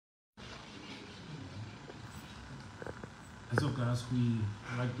So guys, we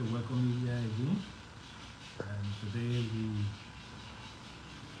like to welcome you here again, and today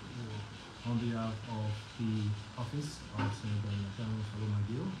on behalf of the office of Senator Nathaniel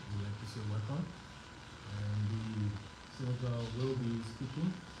McGill, we like to say welcome, and the Senator will be speaking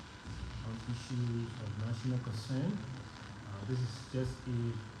on issues of national concern. This is just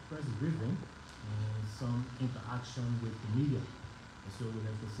a press briefing and some interaction with the media, and so we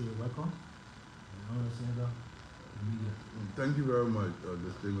like to say welcome, and Honorable Senator, the media. Thank you very much,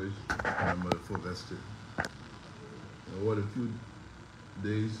 distinguished member for Vesti. What a few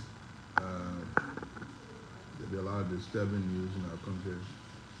days, there'll be a lot of disturbing news in our country,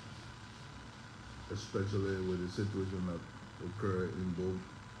 especially with the situation that occurred in both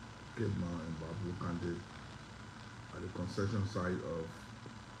Cape Mount and Buffalo County at the concession site of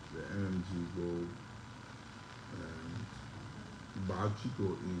the NMG Gold and Bar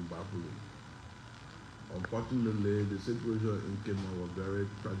Chico in Buffalo. Unfortunately, the situation in Cape Mount was very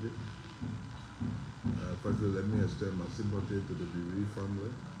tragic. Firstly, let me extend my sympathy to the bereaved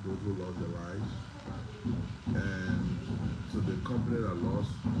family, those who lost their lives, and to the company that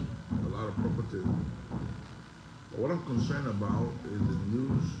lost a lot of property. But what I'm concerned about is the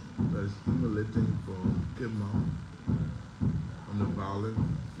news that is emanating from Cape Mount on the violence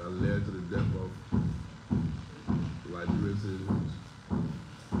that led to the death of Liberian citizens.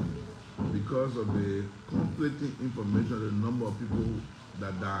 Because of the conflicting information, the number of people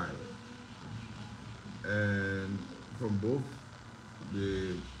that died, and from both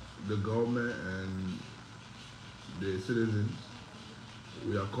the government and the citizens,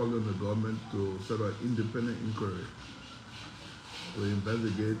 we are calling on the government to set an independent inquiry to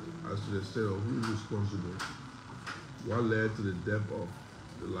investigate as to the extent of who is responsible, what led to the death of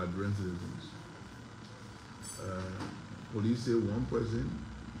the Liberian citizens. Police say one person.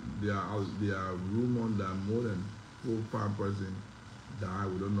 There are rumors that more than 4 or 5 persons died.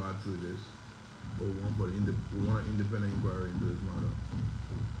 We don't know how true it is. But we want an independent inquiry into this matter.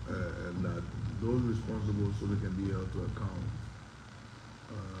 And that those responsible so they can be held to account.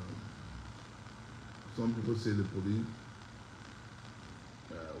 Some people say the police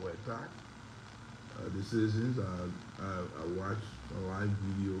were attacked. The citizens, I watched a live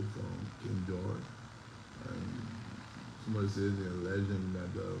video from King George. And somebody says in legend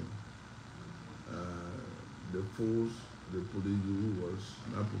that the force the police used was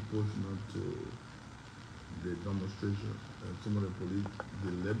not proportional to the demonstration, and some of the police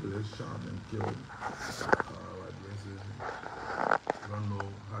deliberately shot and killed Liberian citizens. I don't know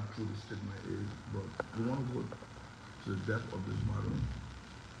how true the statement is, but we want to go to the depth of this matter.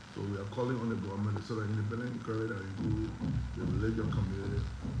 So we are calling on the government to set an independent inquiry that includes the religious community,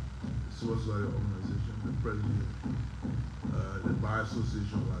 the civil society organization, the president, the Bar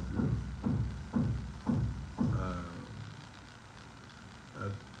Association of Liberia,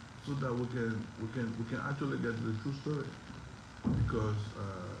 so that we can actually get to the true story, because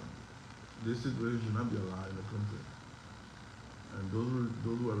this situation should not be allowed in the country. And those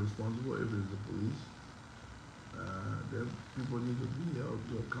who are responsible, if it is the police, then people need to be held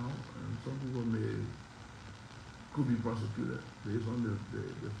to account, and some people could be prosecuted based on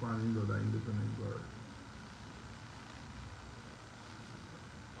the findings of that independent inquiry.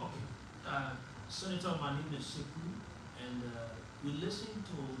 Okay. Senator, my name is Sekou, and we listened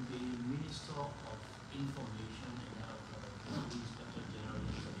to the Minister of Information and Health, the Inspector General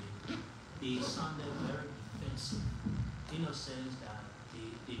yesterday. They sounded very defensive, in a sense that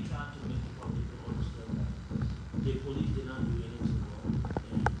they tried to make the public understand that the police did not do anything wrong,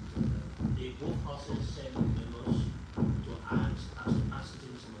 and they both houses sent members to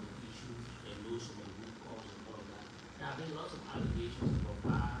ascertain some of the issues and know some of the root cause and all of that. There have been lots of allegations about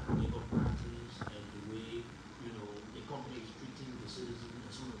bad labor practice and the way the company is treating the citizens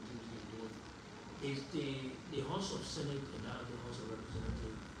and some of the things they're doing. Is the House of Senate and that of the House of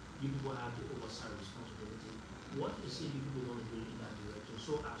Representatives, you people have the oversight responsibility. What is it you people going to do in that direction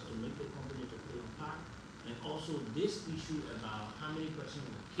so as to make the company to play a part? And also this issue about how many persons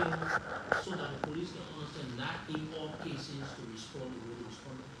were killed, so that the police can understand not in all cases to respond the way they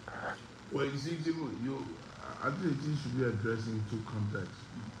responded. Well, you see, I think it should be addressed in 2 contexts.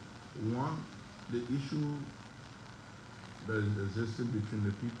 One, the issue that is existing between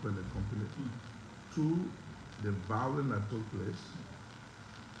the people and the company. 2, the violence that took place.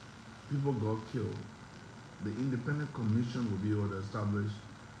 People got killed. The independent commission will be able to establish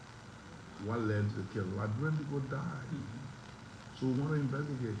what led to the kill. Liberian people died. So we want to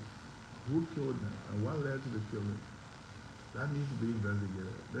investigate who killed them and what led to the killing. That needs to be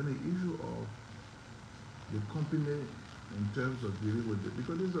investigated. Then the issue of the company in terms of dealing with it,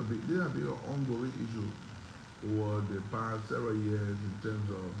 because these are big ongoing issues. over the past several years in terms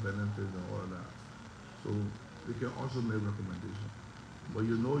of benefits and all of that. So they can also make recommendations. But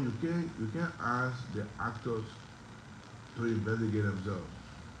you know, you can't ask the actors to investigate themselves.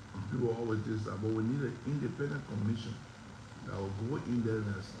 People always say that, but we need an independent commission that will go in there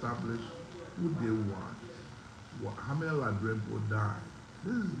and establish who they want, how many librarians will die.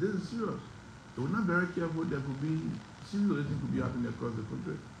 This is serious. So we're not very careful. There could be serious things could be happening across the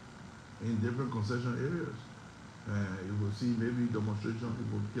country in different concession areas. You will see maybe demonstration,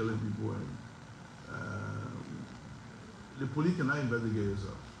 people killing people, and the police cannot investigate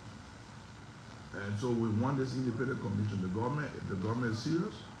itself. And so we want this independent commission. The government, if the government is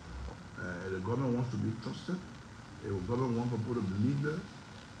serious, the government wants to be trusted, if the government wants people to believe that,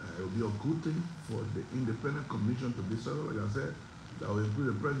 it will be a good thing for the independent commission to be set up, like I said, that will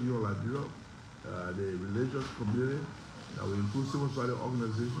include the president of Liberia, the religious community, that will include civil society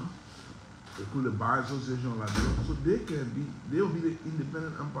organizations, include the Bar Association of Liberia, so they will be the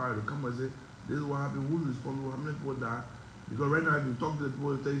independent empire to come and say, this is what happened, who's responsible, how many people died. Because right now, if you talk to the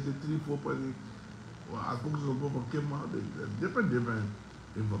people, they say 3, 4 persons, well, I focus on people from Cape County, different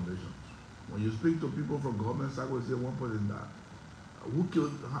information. When you speak to people from government side, they say one person died. Who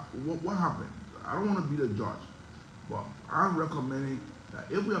killed, what happened? I don't want to be the judge, but I'm recommending that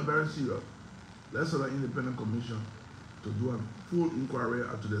if we are very serious, let's have an independent commission to do a full inquiry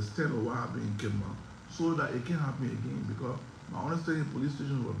as to the extent of what happened in Cape County, so that it can't happen again. Because my understanding, police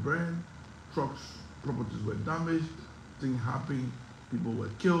stations were burned, trucks, properties were damaged, things happened, people were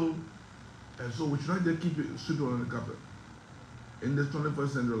killed, and so we should not just keep it sweeping on the carpet. In this 21st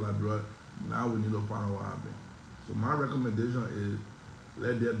century Liberia, now we need to find out what happened. So my recommendation is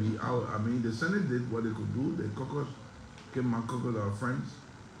let there be the Senate did what they could do. The caucus came and caucus our friends,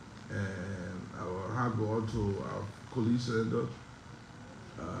 and our have also our police senators,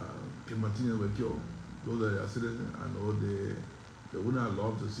 Martinez were killed. Those are their citizens. I know they would not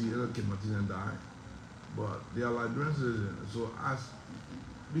love to see Martinez die, but they are Liberian citizens. So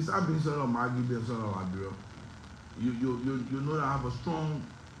besides being son of Maggie, being son of Liberia, you know that I have a strong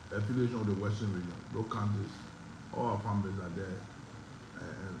affiliation with the Western region, those counties, all our families are there.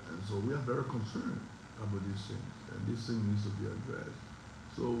 And so we are very concerned about these things, and this thing needs to be addressed.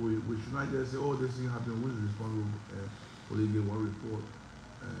 So we should not just say, oh, this thing happened, who is responsible, only get one report,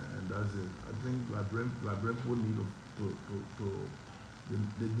 and that's it. I think Liberian people need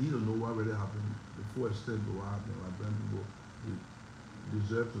they need to know what really happened, the full extent of what happened. Liberian people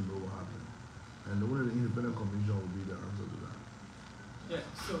deserve to know what happened. And the only independent commission will be the answer to that. Yeah,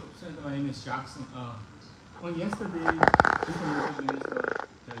 so Senator, my name is Jackson. On yesterday, Information Minister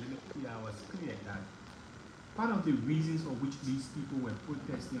Liberia was clear that part of the reasons for which these people were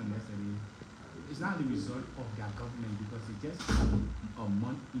protesting on yesterday is not the result of their government, because they just a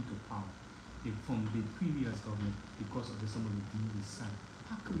month into power from the previous government because of some of the deals they signed.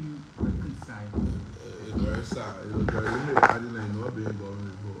 How can you reconcile? It's very sad. It's very limited. I didn't know being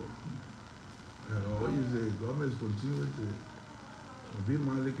government before. You know, what you say, government is continuing to be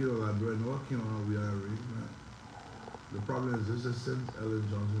Maliki or Liberia, and working on we are arrangement. The problem is this is since Ellen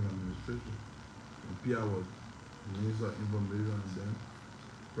Johnson administration. And Pierre was Minister of Information and then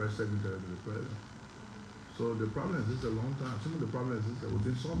Press Secretary to the President. So the problem is this a long time. Some of the problem is this that we've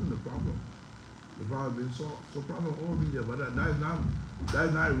been solving the problem. The problem has been solved. So problem all been there, but that is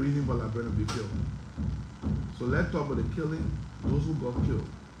not a reason for Liberia to be killed. So let's talk about the killing, those who got killed,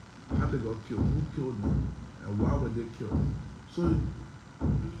 how they got killed, who killed them, and why were they killed. So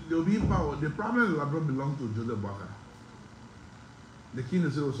there will be power. The problem in Liberia belongs to Joseph Baka. The king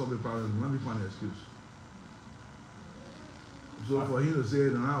to say will solve the problem, will not be find an excuse. So for him to say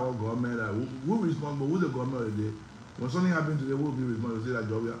that now all government, who responsible, who's the government today? When something happens today, who will be responsible to say that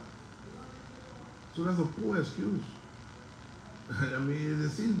job? So that's a poor excuse. I mean,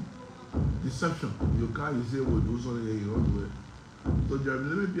 it's a sin. Deception. You can't, you say we'll do something and you don't do it. So Jeremy,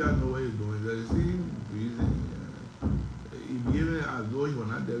 let me know what he's doing. There's a same reason. He behaving as though he was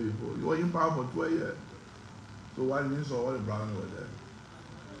not there before. You were in power for 12 years. So why didn't you solve all the problems were there?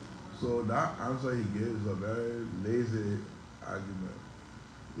 So that answer he gave is a very lazy argument.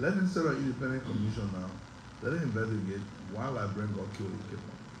 Let him set an independent commission now. Let him investigate why Liberian got killed in Cape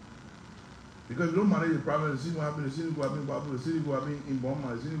Town. Because if you don't manage the problem, the city will happen, the city will happen in Babu, the city will happen in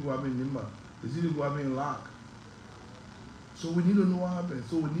Boma, the city will happen in Nimba, the city will happen in Lac. So we need to know what happened.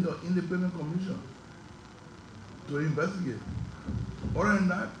 So we need an independent commission to investigate. Other than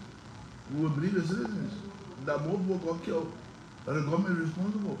that, we will believe the citizens that more people got killed, that the government is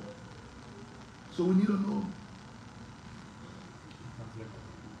responsible. So we need to know.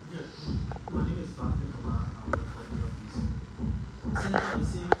 Yes, my name is Nathaniel McGill. Senator, it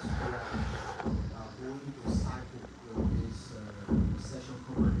seems we are going to sign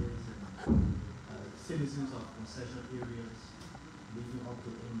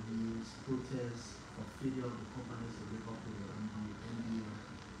protests for failure of the companies to live up to the NDA,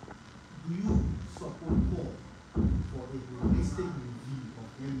 do you support call for a holistic review of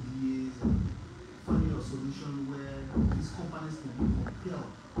NDAs and finding a solution where these companies can be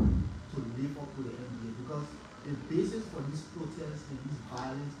compelled to live up to the NDA? Because the basis for this protest and this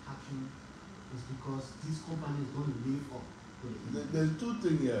violent action is because these companies don't live up to the NDA. There's two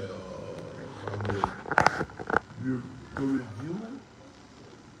things here. To review,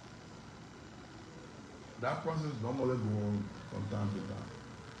 that process normally goes on from time to time.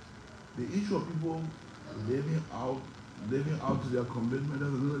 The issue of people living out to their commitment,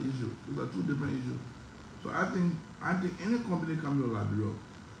 that's another issue. Those are two different issues. So I think any company coming to Liberia,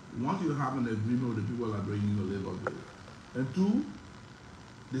 once you have an agreement with the people of Liberia, you need to live up to it. And two,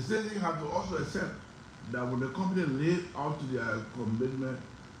 the same thing have to also accept that when the company live out to their commitment,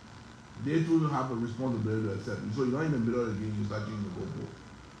 they too have a responsibility to accept it. So you're not in the middle of the game, you start changing the goalpost.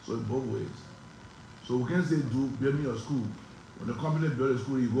 So in both ways. So we can't say, build me a school. When the company build a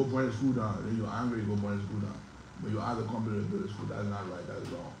school, you go burn the school down. Then you're angry, you go burn the school down. When you ask the company to build a school, that's not right, that's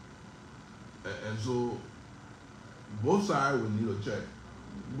wrong. And so both sides will need a check.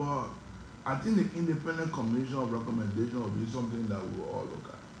 But I think the independent commission of recommendation will be something that we will all look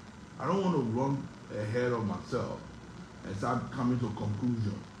at. I don't want to run ahead of myself and start coming to a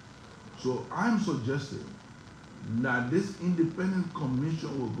conclusion. So I'm suggesting that this independent commission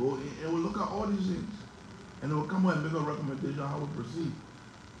will go in and will look at all these things. And it will come out and make a recommendation on how we proceed.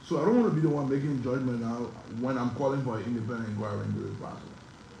 So I don't want to be the one making judgment now when I'm calling for an independent inquiry into this process.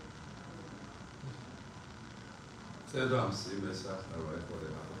 Senator, I'm saying myself right for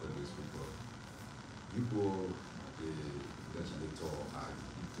the half of this people. People, the legislator and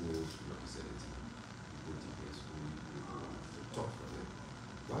people's representative, people debate who talk for them.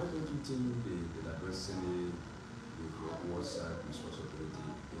 Why don't you think the addressing the oversight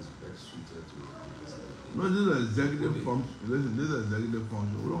responsibility is best suited to the No, this is an executive function. Listen, this is an executive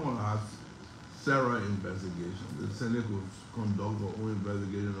function. We don't want to have Sarah investigation. The Senate will conduct their own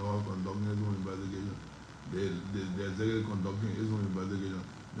investigation, or conducting its own investigation. The executive conducting its own investigation.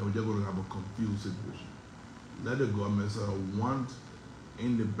 Then we're just going to have a confused situation. Let the government set up one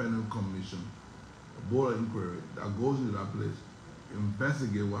independent commission, a board of inquiry that goes into that place,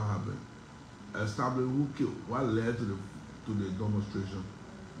 investigate what happened, establish who killed, what led to the demonstration,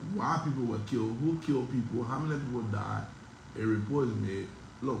 why people were killed, who killed people, how many people died. A report is made.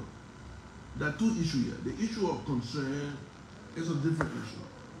 Look, there are two issues here. The issue of concern is a different issue.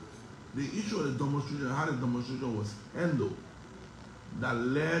 The issue of the demonstration, how the demonstration was handled, that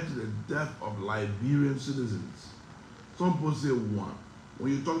led to the death of Liberian citizens. Some people say one.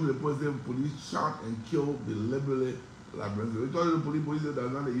 When you talk to the police shot and killed deliberately Liberians. When you talk to the police say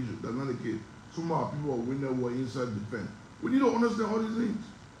that's not the issue, that's not the case. Some of our people were inside defense. We need to understand all these things.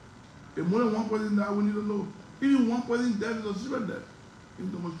 If more than one person died, we need to know. Even one person death is a serious death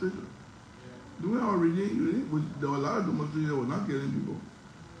in demonstration. During our reading, there were a lot of demonstrations that were not killing people.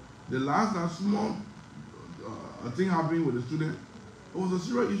 The last small thing happening with the student, it was a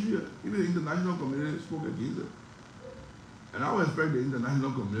serious issue. Even the international community spoke against it. And I would expect the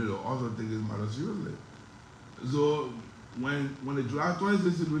international community to also take this matter seriously. So when the July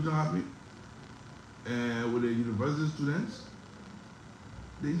 26th situation happened, with the university students,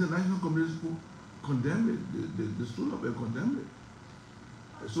 the international community condemned it. The students were condemned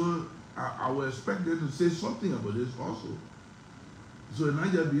it. So I would expect them to say something about this also. So it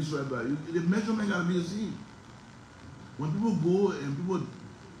not just be Israel, but the measurement got to be the same. When people go and people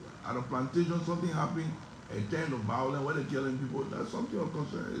at a plantation, something happen, a kind of violence, where they're killing people, that's something of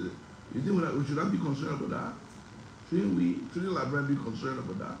concern. You think we should not be concerned about that? Shouldn't Liberia be concerned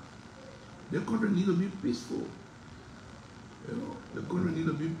about that? The country need to be peaceful. You know, the country need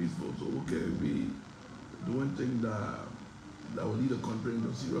to be peaceful. So we can be doing things that will lead the country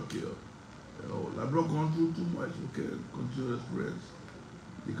into serial kill. You know, Liberia gone through too much. We can continue to experience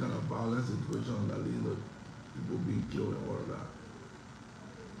the kind of violent situation that leads to people being killed and all of that.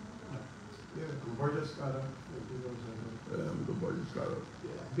 Yeah, Roger Scott. With the budget startup.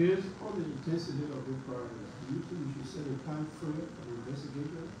 Based on the intensity of the inquiry, do you think we should set a time frame for the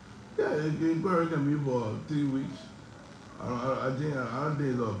investigation? Yeah, the inquiry can be for 3 weeks. I don't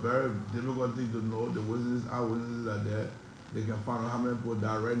think it's a very difficult thing to know. The witnesses, our witnesses are there. They can find out how many people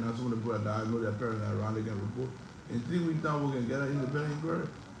died right now. Some of the people that died, know their parents are around, they can report. In 3 weeks time, we can get an independent inquiry.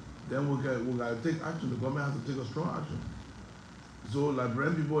 Then we got to take action. The government has to take a strong action. So,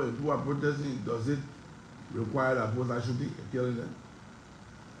 Liberian people, if people are protesting, does it require that post action killing them?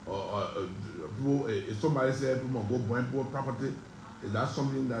 Or people, if somebody said people go burn people property, is that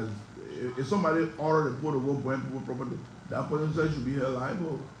something that, if somebody ordered the people to go burn people property, that person should be held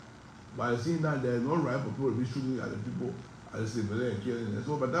liable. By seeing that there is no right for people to be shooting at the people at the civilian and killing them.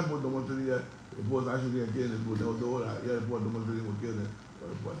 So by that point, demonstrating here, the boys are shooting and killing the people. There was the whole the boys demonstrating were killing them.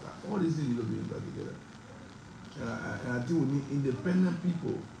 All these things need to be investigated. And I think we need independent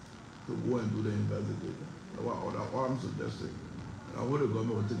people to go and do the investigation. That's what I'm suggesting. And I hope the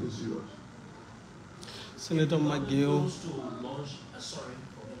government will take it serious. Senator McGill.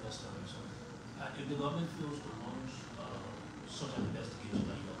 If the government feels to launch such an investigation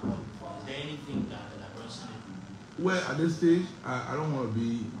that you're calling for, is there anything that the Liberia Senate will do? Well, at this stage, I don't want to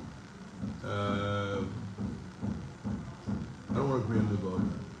be, I don't want to preempt the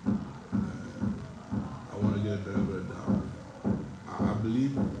government. I want to get it very, very down. I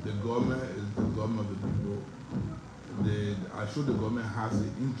believe the government is the government of the people. I show the government has the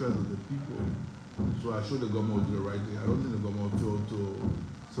interest of the people. So I show the government will do the right thing. I don't think the government will fail to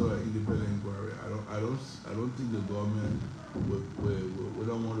sort of independent inquiry. I don't think the government we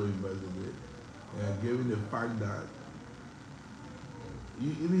don't want to investigate. And given the fact that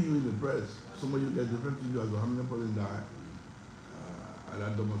even you in the press, some of you get different figures of how many people died at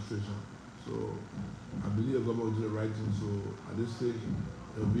that demonstration. So I believe the government will do the right thing. So at this stage,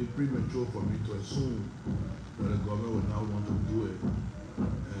 it will be premature for me to assume that the government would not want to do it.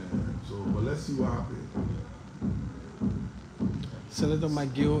 But let's see what happens. Senator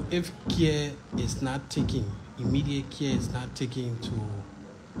McGill, if care is not taken, immediate care is not taken to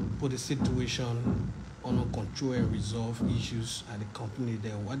put the situation under control and resolve issues at the company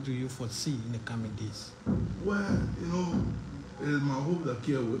there, what do you foresee in the coming days? Well, it is my hope that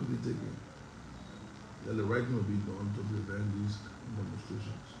care will be taken, that the right thing will be done to prevent these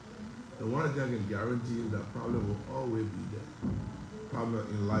demonstrations. The one thing I can guarantee is that problem will always be there. Problem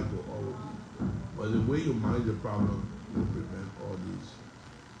in life will always be. But the way you manage the problem will prevent all these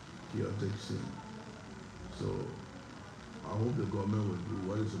chaotic things. So I hope the government will do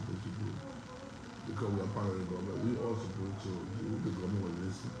what it's supposed to do, because we are part of the government. We are supposed to do. The government will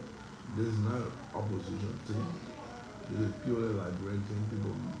listen. This is not an opposition thing. It is purely Liberian thing.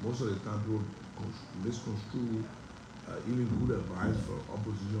 People, most of the time, people misconstrue even good advice from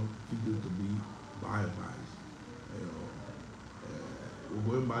opposition people to be bad advice. We're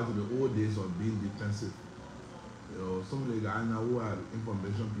going back to the old days of being defensive. Some of the guys now who are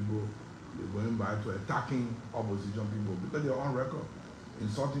information people, they're going back to attacking opposition people because they're on record,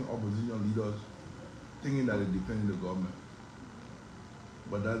 insulting opposition leaders, thinking that they're defending the government.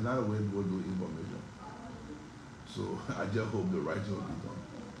 But that's not the way people do information. So I just hope the right thing will be done.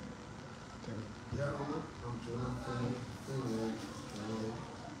 Yeah,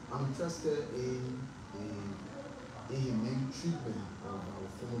 I'm interested in the humane treatment of our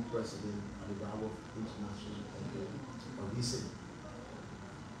former president, the Bible International Policing.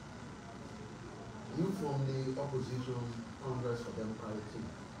 You from the opposition Congress for Democratic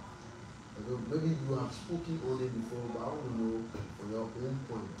Change. Maybe you have spoken on it before, but I want to know from your own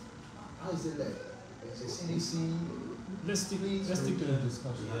point. How is it like? It's a CDC. Let's stick to the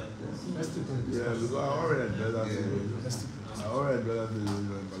discussion. Let's stick to the discussion. Yeah, because I already addressed that situation. I already addressed that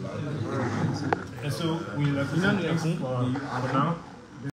situation. And so we'll for now.